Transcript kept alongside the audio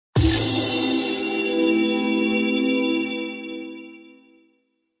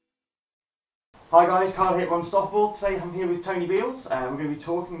Hi guys, Carl here at Unstoppable. Today I'm here with Tony Beales. We're going to be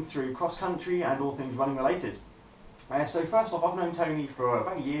talking through cross country and all things running related. So first off, I've known Tony for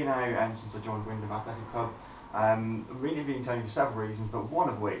about a year now, since I joined Wyndham Athletic Club. I've been interviewing Tony for several reasons, but one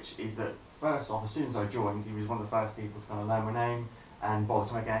of which is that first off, as soon as I joined, he was one of the first people to kind of learn my name and bother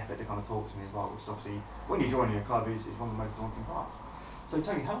to make an effort to kind of talk to me as well, which obviously, when you're joining a club, is one of the most daunting parts. So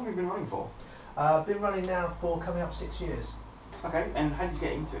Tony, how long have you been running for? I've been running now for coming up 6 years. Okay, and how did you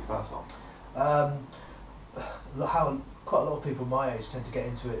get into it first off? How quite a lot of people my age tend to get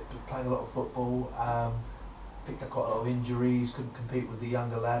into it, playing a lot of football. Picked up quite a lot of injuries, couldn't compete with the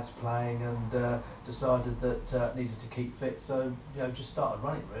younger lads playing, and decided that needed to keep fit. So just started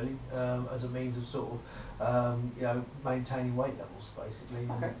running really as a means of sort of maintaining weight levels basically,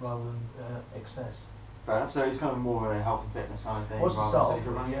 okay, rather than excess. Fair enough. So it's kind of more of a health and fitness kind of thing. Was to start off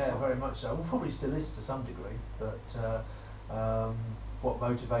running, with, yeah, very much so. Well, probably still is to some degree, but what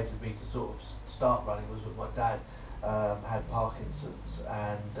motivated me to sort of start running was that my dad had Parkinson's,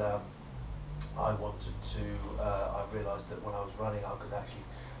 and I wanted to. I realised that when I was running, I could actually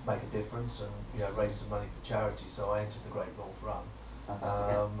make a difference and raise some money for charity. So I entered the Great North Run,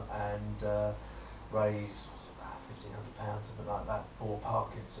 and raised about £1,500, something like that, for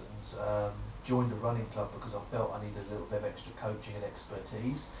Parkinson's. Joined a running club because I felt I needed a little bit of extra coaching and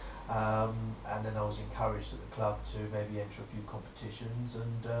expertise, and then I was encouraged at the club to maybe enter a few competitions,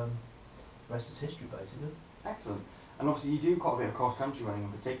 and the rest is history basically. Excellent. And obviously you do quite a bit of cross-country running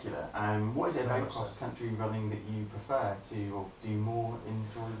in particular. What is it about cross-country running that you prefer to, or do you more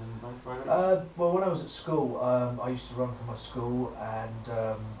enjoy than most road? Well, when I was at school, I used to run for my school, and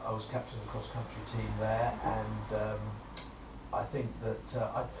I was captain of the cross-country team there, and I think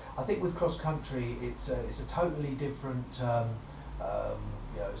that I think with cross country it's a totally different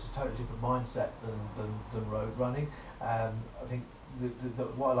it's a totally different mindset than road running. I think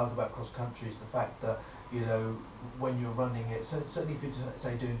what I like about cross country is the fact that when you're running it, certainly if you're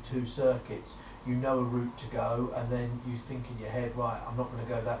say doing 2 circuits, you know a route to go, and then you think in your head, right, I'm not going to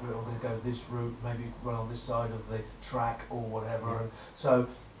go that route, I'm going to go this route, maybe run on this side of the track or whatever. Yeah. And so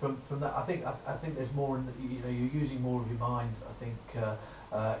from that, I think there's more in you're using more of your mind. I think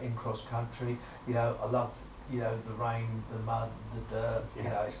in cross country, I love the rain, the mud, the dirt.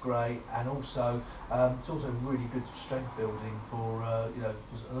 Yeah. It's great, and also it's also really good strength building for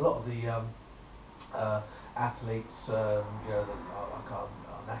for a lot of the athletes.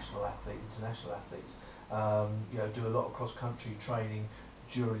 National athlete, international athletes, do a lot of cross country training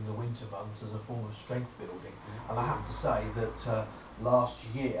during the winter months as a form of strength building. And I have to say that last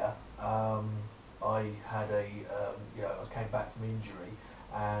year I had I came back from injury,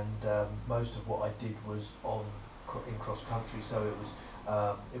 and most of what I did was in cross country, so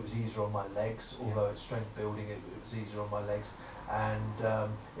it was easier on my legs. Although it's strength building, it was easier on my legs, and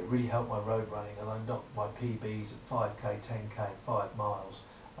it really helped my road running, and I knocked my PBs at 5k, 10k, 5 miles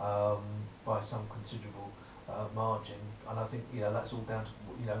by some considerable margin, and I think that's all down to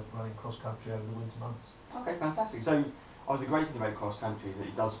running cross country over the winter months. Okay, fantastic. So the great thing about cross country is that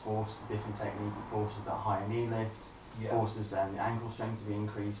it does force a different technique. It forces that higher knee lift, forces the ankle strength to be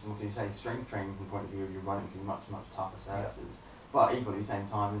increased, and also you say strength training from the point of view of you're running through much tougher surfaces. But equally at the same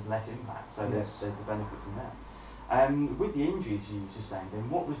time there's less impact, so there's the benefit from there. With the injuries you sustained, then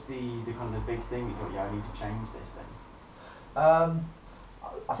what was the kind of the big thing you thought, I need to change this then?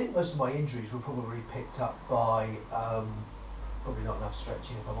 I think most of my injuries were probably picked up by probably not enough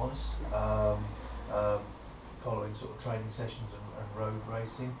stretching, if I'm honest. Following sort of training sessions and road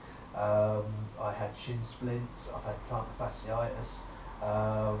racing, I had shin splints, I've had plantar fasciitis.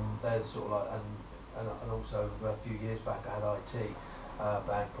 They're sort of like, and also a few years back I had IT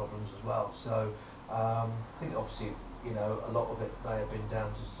band problems as well. So I think obviously a lot of it may have been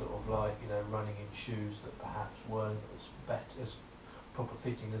down to sort of like running in shoes that perhaps weren't as proper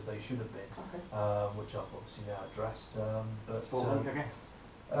fitting as they should have been, which I've obviously now addressed. But Sport Link, I guess.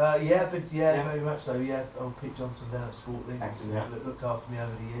 Very much so. Yeah, old Pete Johnson down at Sport Link looked after me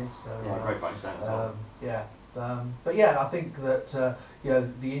over the years. So great bunch down as well. But yeah, I think that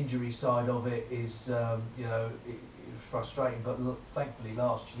the injury side of it is it was frustrating. But thankfully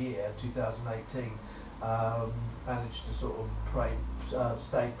last year, 2018, managed to sort of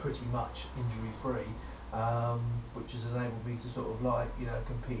stay pretty much injury free, which has enabled me to sort of like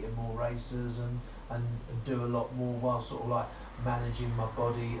compete in more races and do a lot more while sort of like managing my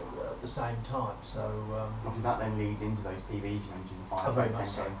body at the same time. So obviously that then leads into those PBs you mentioned, 5,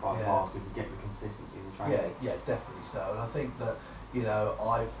 10, 5 miles, because to get the consistency in the training. Yeah, definitely so. And I think that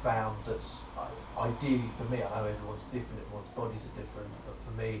I've found that ideally for me, I know everyone's different, everyone's bodies are different, but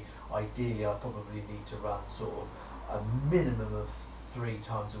for me, ideally I probably need to run sort of a minimum of 3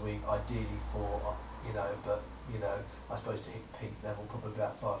 times a week, ideally 4, but I suppose to hit peak level probably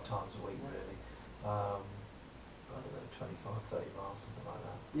about 5 times a week really. I don't know, 25, 30 miles, something like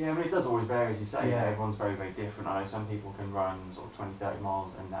that. Yeah, I mean, it does always vary, as you say. Yeah. Everyone's very, very different. I know some people can run sort of 20, 30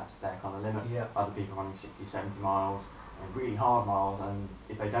 miles and that's their kind of limit. Yeah. Other people running 60, 70 miles and really hard miles, and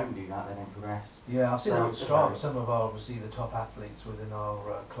if they don't do that, they don't progress. Yeah, I've seen that with So, Strava. Some of our, obviously, the top athletes within our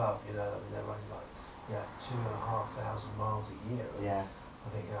club, I mean, they're running like 2,500 miles a year. Yeah. I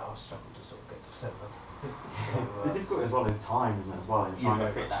think I struggle to sort of get to 750. The difficulty as well is time, isn't it, as well, in trying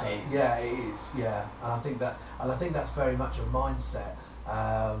to fit that in. Yeah, it is. Yeah, and I think that's very much a mindset.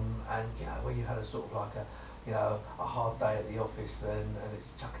 And when you've had a sort of like a hard day at the office, and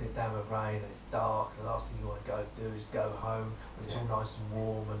it's chucking it down with rain and it's dark, the last thing you want to go do is go home when it's all nice and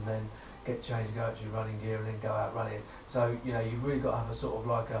warm, and then get changed and go out to your running gear and then go out running. So you've really got to have a sort of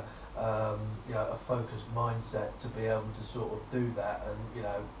like a focused mindset to be able to sort of do that. And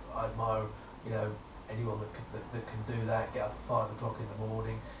I admire anyone that can do that. Get up at 5 o'clock in the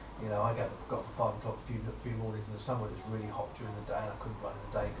morning. I got up at 5 o'clock a few mornings in the summer. It was really hot during the day, and I couldn't run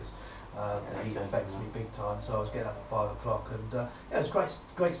in the day because the heat affects me big time. So I was getting up at 5 o'clock, and it was a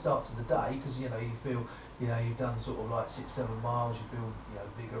great start to the day because you feel you've done sort of like 6-7 miles. You feel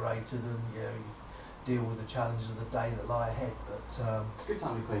invigorated, and you deal with the challenges of the day that lie ahead. But it's a good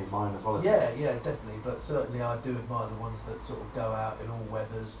time to clear your mind as well. Yeah, definitely. But certainly, I do admire the ones that sort of go out in all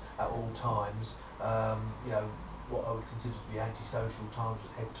weathers at all times. What I would consider to be antisocial times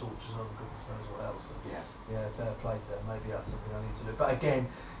with head torches on, goodness knows what else. And fair play to them. Maybe that's something I need to do. But again,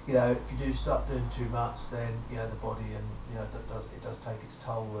 if you do start doing too much, then the body and it does take its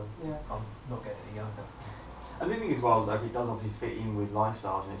toll. And I'm not getting any younger. And the thing as well, like, it does obviously fit in with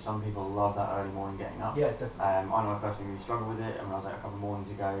lifestyles, and some people love that early morning getting up. Yeah, definitely. I know I personally really struggle with it. I mean, I was out a couple of mornings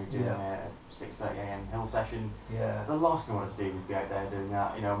ago doing a 6:30 a.m. hill session. Yeah. The last thing I wanted to do was be out there doing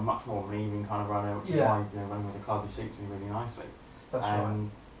that. Much more of an evening kind of runner, which is why running with a club suits me really nicely. That's right.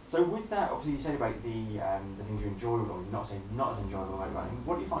 So with that, obviously you said about the things you enjoy, or not as enjoyable about running.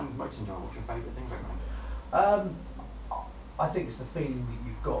 What do you find most enjoyable? What's your favourite thing about running? I think it's the feeling that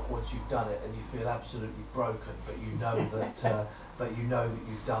you've got once you've done it, and you feel absolutely broken, but you know that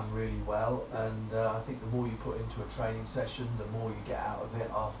you've done really well. And I think the more you put into a training session, the more you get out of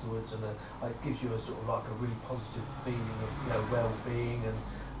it afterwards, and it gives you a sort of like a really positive feeling of well-being. And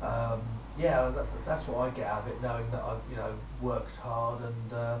that's what I get out of it, knowing that I've worked hard,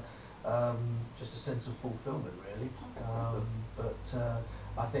 and just a sense of fulfilment really. But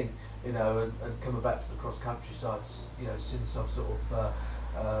I think and coming back to the cross country sides, since I've sort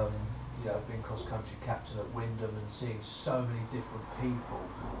of been cross country captain at Wyndham, and seeing so many different people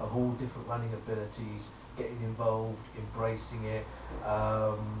of all different running abilities getting involved, embracing it,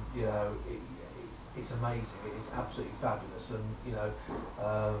 it's amazing. It is absolutely fabulous. And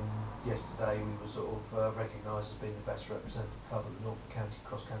yesterday we were sort of recognised as being the best representative club at the Norfolk County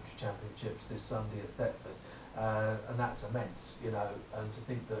Cross Country Championships this Sunday at Thetford. And that's immense, and to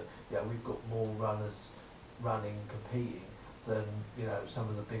think that we've got more runners running, competing than some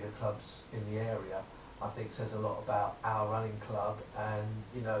of the bigger clubs in the area, I think says a lot about our running club, and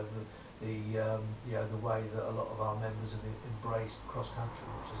the way that a lot of our members have embraced cross country,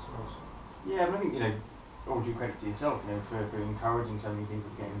 which is awesome. Yeah, but I think all due credit to yourself, for encouraging so many people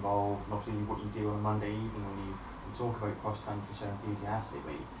to get involved, and obviously what you do on a Monday evening when you talk about cross country so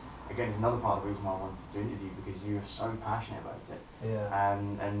enthusiastically. Again, it's another part of the reason why I wanted to interview, because you are so passionate about it. Yeah.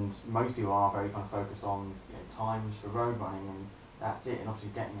 And most people are very kind of focused on times for road running, and that's it. And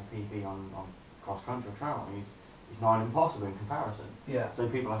obviously getting a PB on cross country or trail running is nigh impossible in comparison. Yeah. So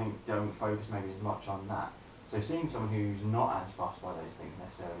people, I think, don't focus maybe as much on that. So seeing someone who's not as fussed by those things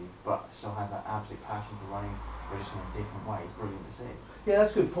necessarily, but still has that absolute passion for running, but just in a different way, is brilliant to see. Yeah,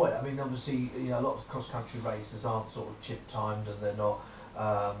 that's a good point. I mean, obviously, a lot of cross country races aren't sort of chip timed, and they're not.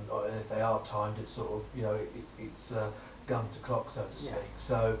 Or if they are timed, it's sort of it's gun to clock, so to speak. Yeah.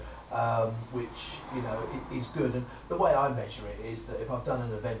 So which it is good. And the way I measure it is that if I've done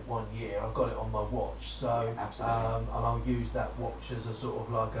an event one year, I've got it on my watch. So and I'll use that watch as a sort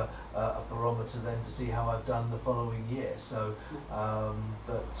of like a barometer then to see how I've done the following year. So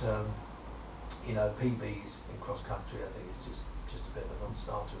PBs in cross country, I think it's just a bit of a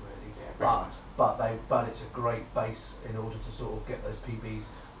non-starter really. Yeah, but it's a great base in order to sort of get those PBs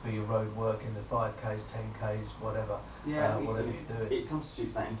for your road work in the 5Ks, 10Ks, whatever. Yeah, whatever you're doing. It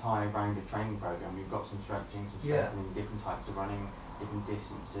constitutes that entire rounded training program. You've got some stretching, some strengthening, different types of running, different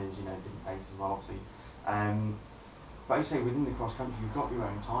distances, different paces as well, obviously. But as you say, within the cross country, you've got your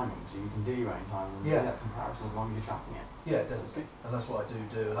own timing, so you can do your own timing and do that comparison as long as you're tracking it. Yeah, so definitely. And that's what I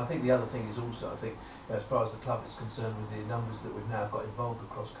do. And I think the other thing is also, I think, as far as the club is concerned, with the numbers that we've now got involved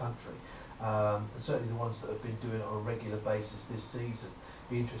across country, and certainly the ones that have been doing it on a regular basis this season,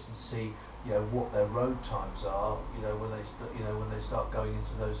 be interesting to see, what their road times are, when they start going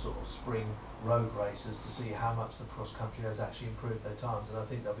into those sort of spring road races, to see how much the cross country has actually improved their times, and I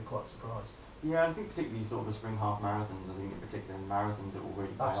think they'll be quite surprised. Yeah, I think particularly sort of the spring half marathons, I think in particular in marathons it will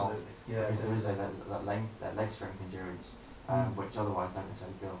really pay off. Absolutely, yeah. Because there is that length, that leg strength endurance, which otherwise don't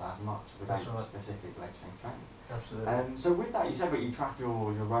necessarily build as much without specific leg strength training. Absolutely. So with that, you said that you track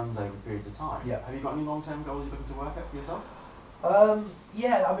your runs over periods of time. Yeah. Have you got any long-term goals you're looking to work at for yourself?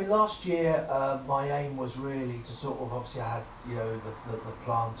 Yeah, I mean, last year my aim was really to sort of, obviously I had, the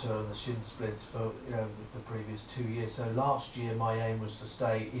plantar and the shin splints for, the previous 2 years. So last year my aim was to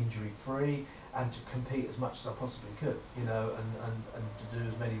stay injury free and to compete as much as I possibly could, and to do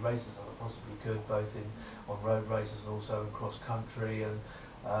as many races as I possibly could, both on road races and also in cross country. And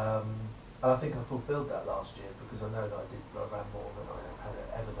I think I fulfilled that last year, because I know that I ran more than I had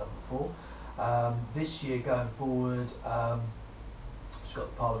ever done before. This year going forward, just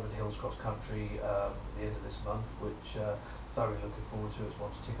got the Parliament Hills Cross Country at the end of this month, which thoroughly looking forward to. It's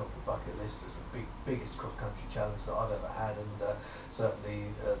one to tick off the bucket list. It's the biggest cross country challenge that I've ever had, and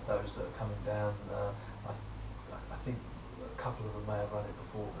certainly those that are coming down, I think a couple of them may have run it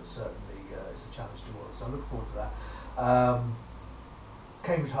before, but certainly it's a challenge to all. So I look forward to that.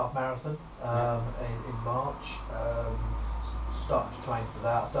 Cambridge Half Marathon in March. Started to train for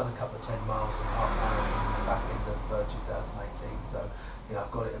that. I've done a couple of 10 miles and half marathon at the back end of 2018, so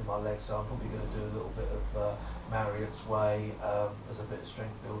I've got it in my legs, so I'm probably going to do a little bit of Marriott's Way as a bit of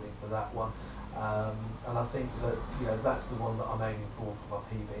strength building for that one. And I think that that's the one that I'm aiming for my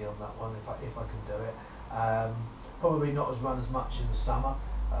PB on that one, if I can do it. Probably not run as much in the summer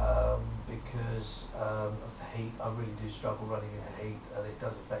because of the heat. I really do struggle running in the heat, and it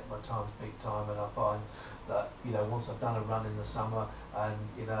does affect my times big time. And I find that once I've done a run in the summer and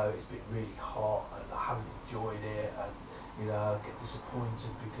it's been really hot and I haven't enjoyed it, and I get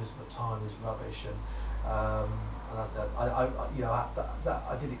disappointed because the time is rubbish. And I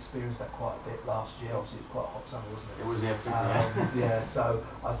did experience that quite a bit last year. Obviously, it was quite a hot summer, wasn't it? It was, particularly. Yeah. So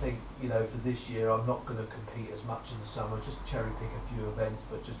I think for this year, I'm not going to compete as much in the summer. Just cherry pick a few events,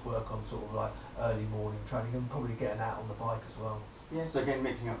 but just work on sort of like early morning training and probably getting out on the bike as well. Yeah. So again,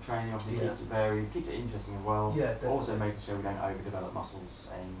 mixing up training obviously keeps it varied, keeps it interesting as well. Yeah, definitely. Also making sure we don't overdevelop muscles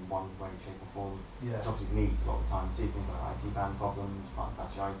in one way, shape or form. Yeah. Which obviously leads a lot of the time to things like IT band problems, plantar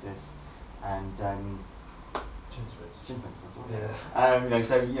fasciitis, and chin splints. That's all. Yeah.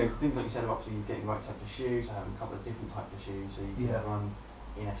 So things like you said, obviously getting the right type of shoes, having a couple of different types of shoes, so you can run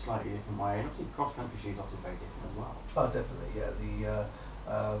in a slightly different way. And obviously cross country shoes are often very different as well. Oh, definitely. Yeah.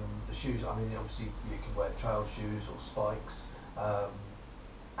 The shoes. I mean, obviously you can wear trail shoes or spikes.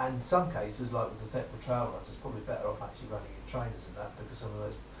 And in some cases, like with the Thetford trail runs, it's probably better off actually running in trainers in that, because some of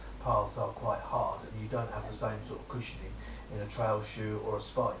those paths are quite hard and you don't have the same sort of cushioning in a trail shoe or a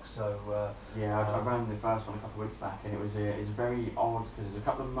spike. So I ran the first one a couple of weeks back, and it was very odd because there's a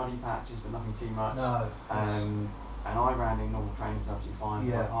couple of muddy patches but nothing too much. No. And I ran in normal training, was absolutely fine.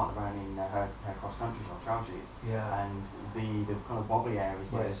 Yeah. My partner ran in her cross country on trail shoes. Yeah. And the kind of bobbly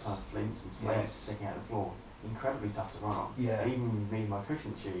areas where there's kind of flints and slates Yes. sticking out of the floor, incredibly tough to run on. Yeah. And even me, my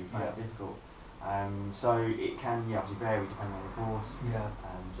cushion shoe, found it difficult. So it can obviously vary depending on the course. Yeah.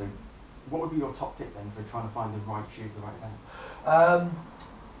 So what would be your top tip then for trying to find the right shoe for the right event?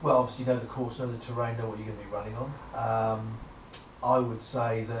 Well, obviously know the course, know the terrain, know what you're going to be running on. I would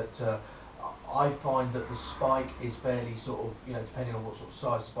say that I find that the spike is fairly sort of, depending on what sort of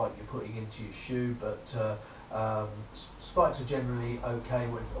size spike you're putting into your shoe, but spikes are generally okay.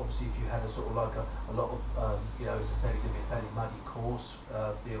 Obviously, if you had a sort of like a lot of, it's going to be a fairly muddy course,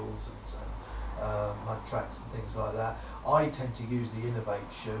 fields and mud tracks and things like that. I tend to use the Innovate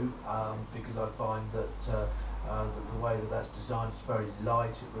shoe because I find that the way that that's designed is very light.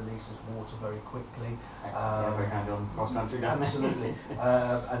 It releases water very quickly. Very handy on cross country. Absolutely.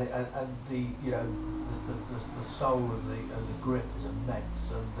 And the sole and the grip is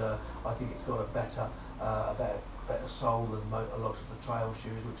immense, and I think it's got a better sole than a lot of the trail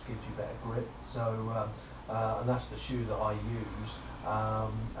shoes, which gives you better grip. So and that's the shoe that I use.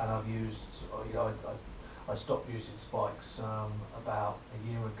 And I've used, I stopped using spikes about a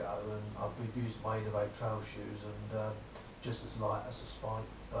year ago, and we've used my Innovate trail shoes, and just as light as a spike,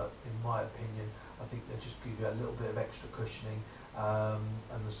 but in my opinion, I think they just give you a little bit of extra cushioning,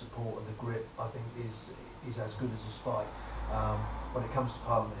 and the support and the grip, I think, is as good as a spike. When it comes to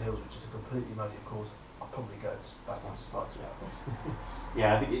Parliament Hills, which is a completely muddy course, I'll probably go back into spikes.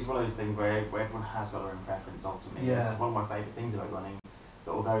 Yeah, I think it's one of those things where everyone has got their own preference ultimately. Yeah. It's one of my favourite things about running,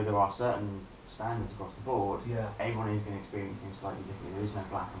 that although there are certain standards across the board, Yeah. everyone is going to experience things slightly differently. There is no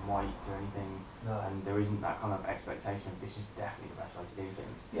black and white or anything, No. and there isn't that kind of expectation of this is definitely the best way to do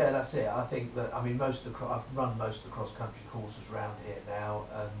things. Yeah, that's it. I think that, I mean, I've run most of the cross-country courses around here now,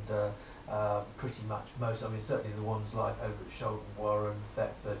 and pretty much most, I mean, certainly the ones like over at Sholton, Warren,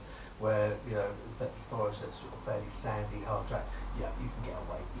 Thetford, where, you know, Thetford Forest, that's sort of fairly sandy, hard track. Yeah, you can get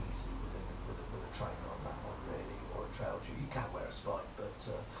away easy with a trainer on that one, really, or a trail shoe. You can wear a spike, but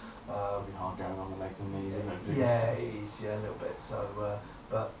Probably hard going on the legs and knees, isn't it? yeah, it is, yeah, a little bit. So,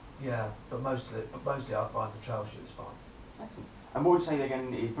 but mostly I find the trail shoe is fine. Excellent. And what would you say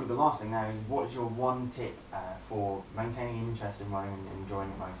again is probably the last thing now is what is your one tip for maintaining interest in running and enjoying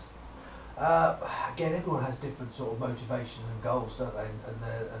it most? Again, everyone has different sort of motivation and goals, don't they?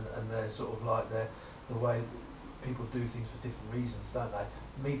 And they're sort of like the way people do things for different reasons, don't they?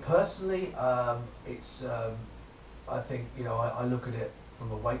 Me personally, it's I think, you know, I look at it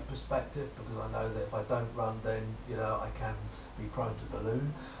from a weight perspective, because I know that if I don't run, then, you know, I can be prone to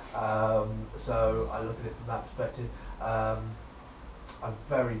balloon. So I look at it from that perspective. I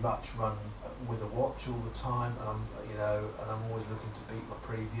very much run with a watch all the time, and I'm always looking to beat my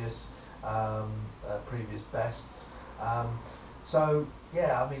previous bests. So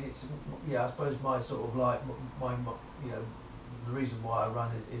yeah, I mean, it's, I suppose my sort of like my you know, the reason why I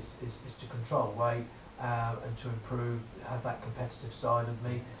run it is to control weight, and to improve, have that competitive side of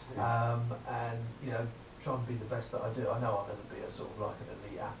me, and, you know, try and be the best that I do. I know I'll never be a sort of like an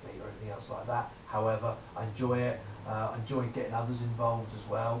elite athlete or anything else like that. However, I enjoy it. I enjoy getting others involved as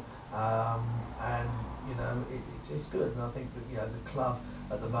well, and, you know, it's good. And I think that, you know, the club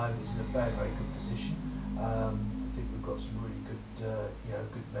at the moment is in a very, very good position. I think we've got some really good, you know,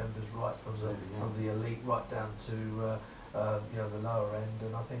 good members, right from the elite right down to you know, the lower end.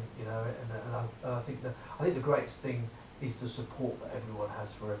 And I think, you know, and I think the greatest thing is the support that everyone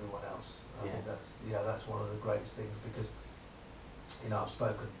has for everyone else. I think that's one of the greatest things, because, you know, I've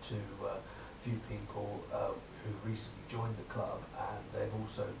spoken to a few people who've recently joined the club, and they've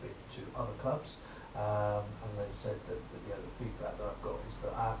also been to other clubs, and they said that the feedback that I've got is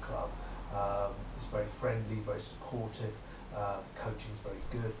that our club is very friendly, very supportive. The coaching's very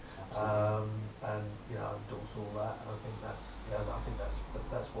good, and, you know, I endorse all that. And I think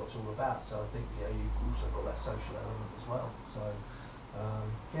that's what it's all about. So I think, you know, you've also got that social element as well. So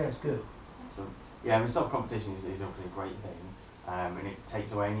yeah, it's good. Excellent. Yeah, I mean, self-competition is obviously a great thing, and it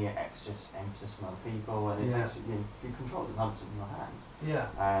takes away any extra emphasis from other people, and it takes you control the numbers in your hands.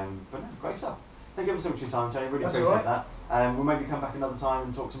 Yeah. But no, great stuff. Thank you ever so much for your time, Jay. Really That's appreciate right. that. We'll maybe come back another time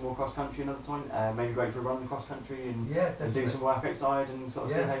and talk some more cross country another time. Maybe go for a run in the cross country and do some work outside and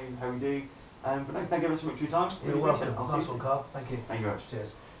sort of see how we do. But no, thank you ever so much for your time. You're Really welcome. I'll Nice see one, you. Carl. Thank you. Thank you very much.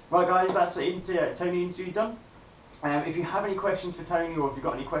 Cheers. Right, guys, that's it. Tony interview done. If you have any questions for Tony, or if you've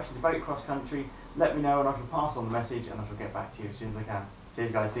got any questions about cross country, let me know and I shall pass on the message and I shall get back to you as soon as I can.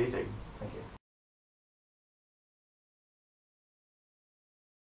 Cheers, guys. See you soon. Thank you.